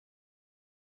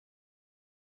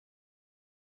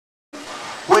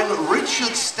When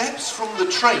Richard steps from the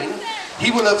train, he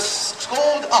will have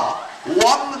scored up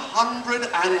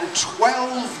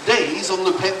 112 days on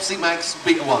the Pepsi Max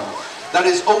Big One. That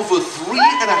is over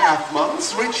 3.5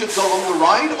 months. Richard got on the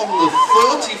ride on the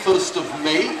 31st of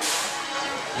May.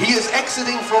 He is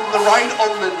exiting from the ride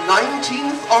on the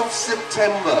 19th of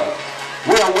September.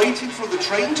 We are waiting for the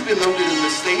train to be loaded in the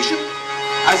station.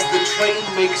 As the train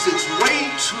makes its way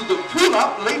to the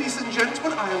pull-up, ladies and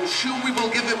gentlemen, I am sure we will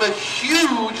give him a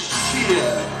huge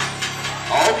cheer.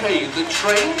 Okay, the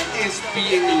train is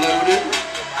being loaded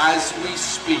as we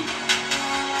speak.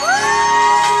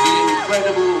 The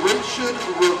incredible Richard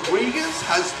Rodriguez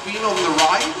has been on the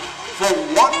ride for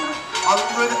 112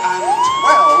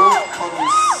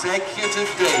 consecutive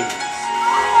days.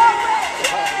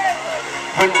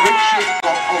 When Richard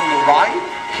got on the ride,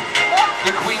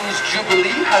 the Queen's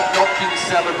Jubilee had not been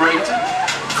celebrated.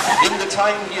 In the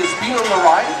time he has been on the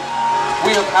ride,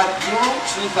 we have had Euro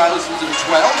 2012,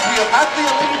 we have had the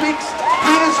Olympics.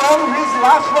 He is on his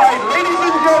last ride. Ladies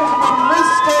and gentlemen,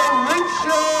 Mr.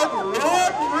 Richard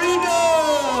Rodriguez.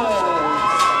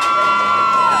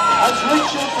 As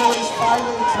Richard for his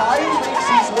final time makes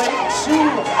his way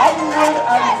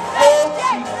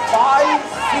 245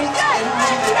 feet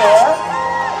into the air.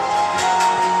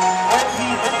 When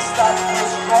he hits that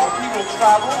first drop, he will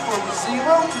travel from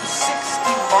 0 to 60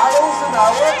 miles an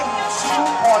hour in 2.7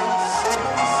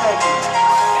 seconds.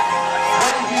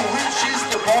 When he reaches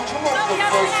the bottom of the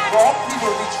first drop, he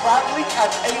will be traveling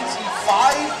at 85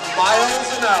 miles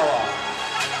an hour.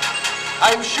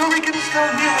 I'm sure we can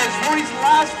still hear us for his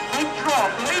last big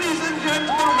drop. Ladies and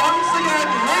gentlemen, once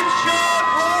again, Richard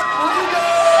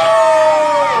Rodriguez!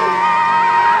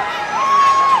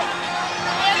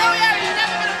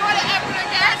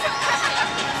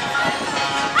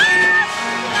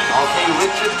 Okay,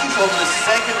 Richard is on the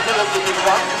second hill of the Big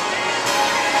One.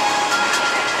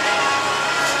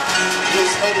 He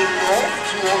is heading north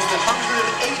towards the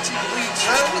 180-degree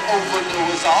turn over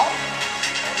Noah's Ark.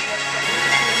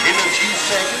 In a few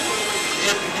seconds,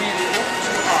 if we look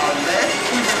to our left,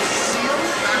 we will see him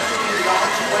passing the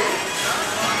archway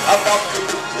above the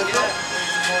Big Dipper,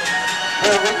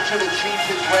 where Richard achieved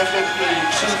his record in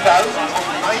 2000 of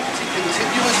 90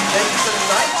 continuous days and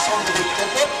nights on the Big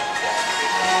Dipper.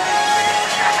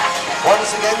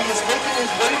 Once again, he is making his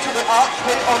way to the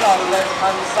archway on our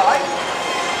left-hand side.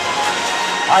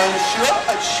 I am sure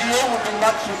a cheer will be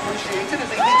much appreciated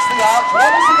as he hits the arch.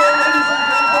 Once again, ladies and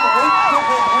gentlemen, Richard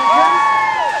Rodriguez,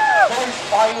 for his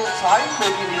final time,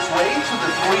 making his way to the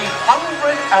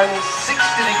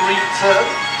 360-degree turn,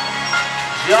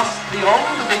 just beyond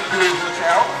the Big Blue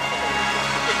Hotel.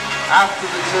 After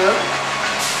the turn,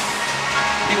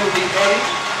 he will be heading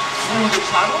through the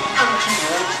tunnel and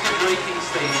towards the braking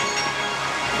station.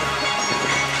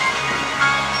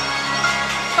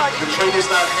 The train is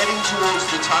now heading towards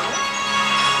the tunnel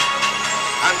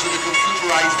and to the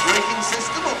computerized braking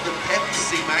system of the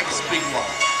Pepsi Max Big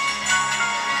One.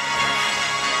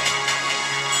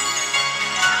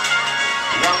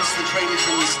 Once the train is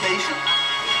in the station,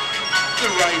 the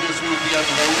riders will be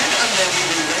unloaded and then we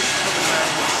will wait for the man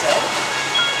himself.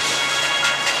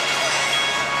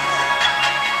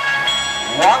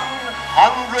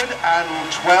 112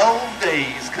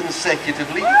 days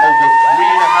consecutively over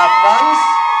 3.5 months.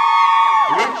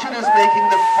 Richard is making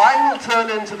the final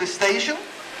turn into the station.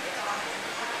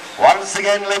 Once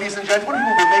again, ladies and gentlemen, he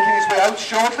will be making his way out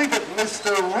shortly, but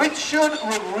Mr. Richard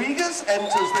Rodriguez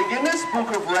enters the Guinness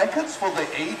Book of Records for the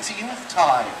 18th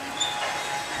time.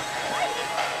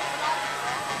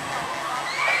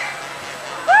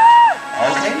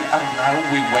 Okay, and now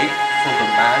we wait for the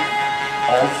man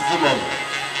of the moment.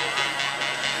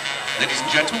 Ladies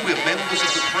and gentlemen, we have members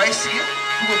of the press here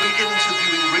who will be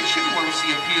interviewing Richard once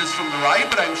he appears from the ride,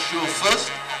 but I'm sure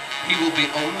first he will be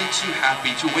only too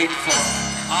happy to wait for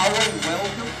our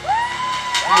welcome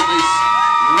for this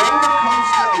roller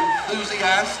coaster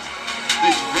enthusiast,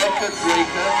 this record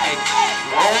breaker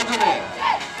extraordinaire.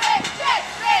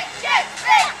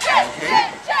 Okay.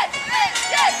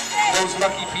 Those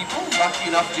lucky people,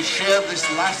 lucky enough to share this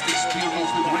last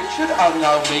experience with Richard, are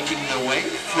now making their way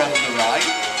from the ride.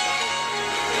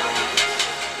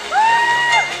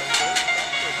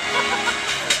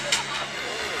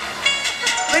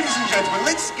 Ladies and gentlemen,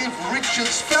 let's give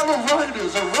Richard's fellow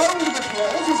riders a round of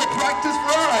applause as a practice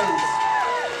for us.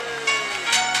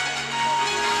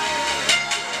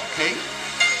 Okay.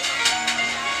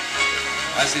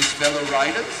 As his fellow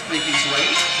riders make his way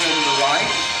from the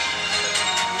ride,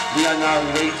 we are now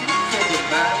waiting for the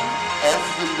man of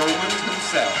the moment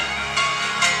himself.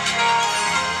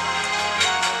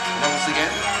 Once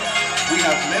again, we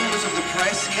have members of the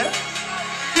press here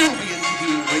who will be interviewing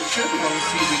seeing Richard once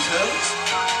he returns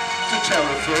to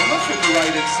terra firma from the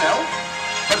ride itself.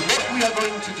 But what we are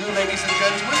going to do, ladies and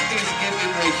gentlemen, is give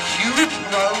him a huge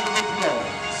round of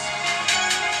applause.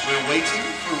 We're waiting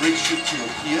for Richard to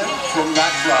appear from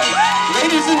that ride.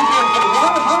 Ladies and gentlemen,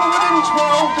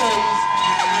 112 days,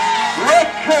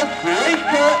 record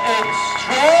breaker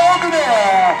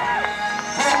extraordinaire,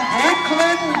 from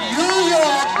Brooklyn, New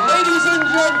York, ladies and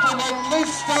gentlemen,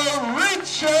 Mr.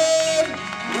 Richard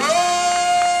Rodriguez!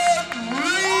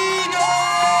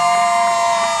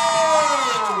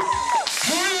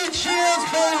 3 cheers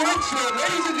for Richard,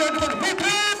 ladies and gentlemen, hip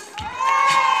hip!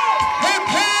 Hip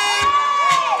hip!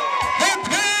 Hip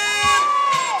hip!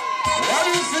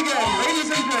 Once again, ladies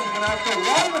and gentlemen, after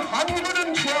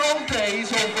 112 days,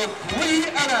 over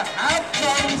 3.5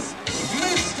 months,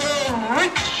 Mr.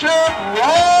 Richard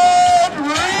Rodriguez!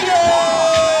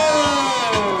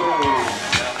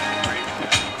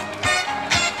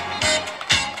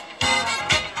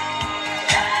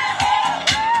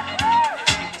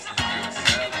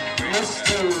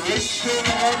 Mr. Richard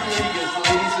Rodriguez,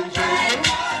 ladies and gentlemen.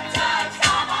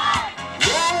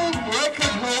 World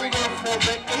record holder for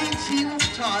the 18th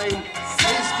time.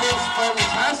 His most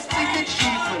fantastic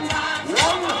achievement.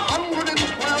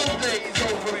 112 days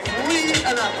over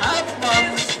 3.5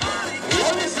 months.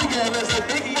 Once again, as the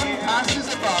big one passes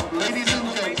above, ladies and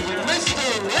gentlemen, Mr.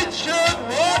 Richard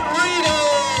Rodriguez!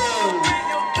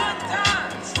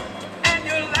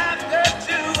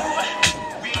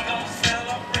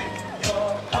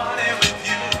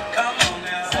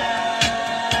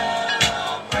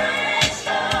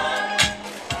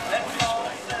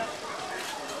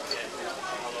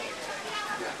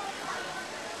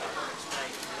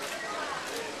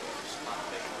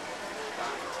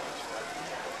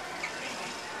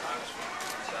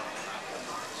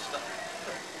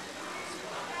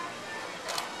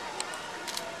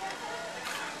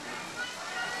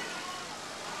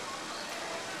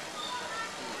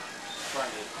 Trying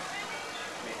to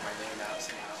make my name out,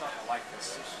 saying something like this.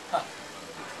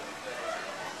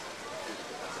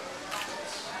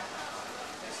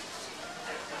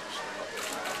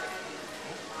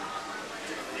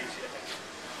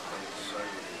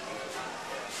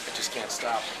 I just can't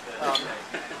stop.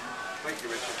 Thank you,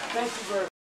 Richard. Thank you very much.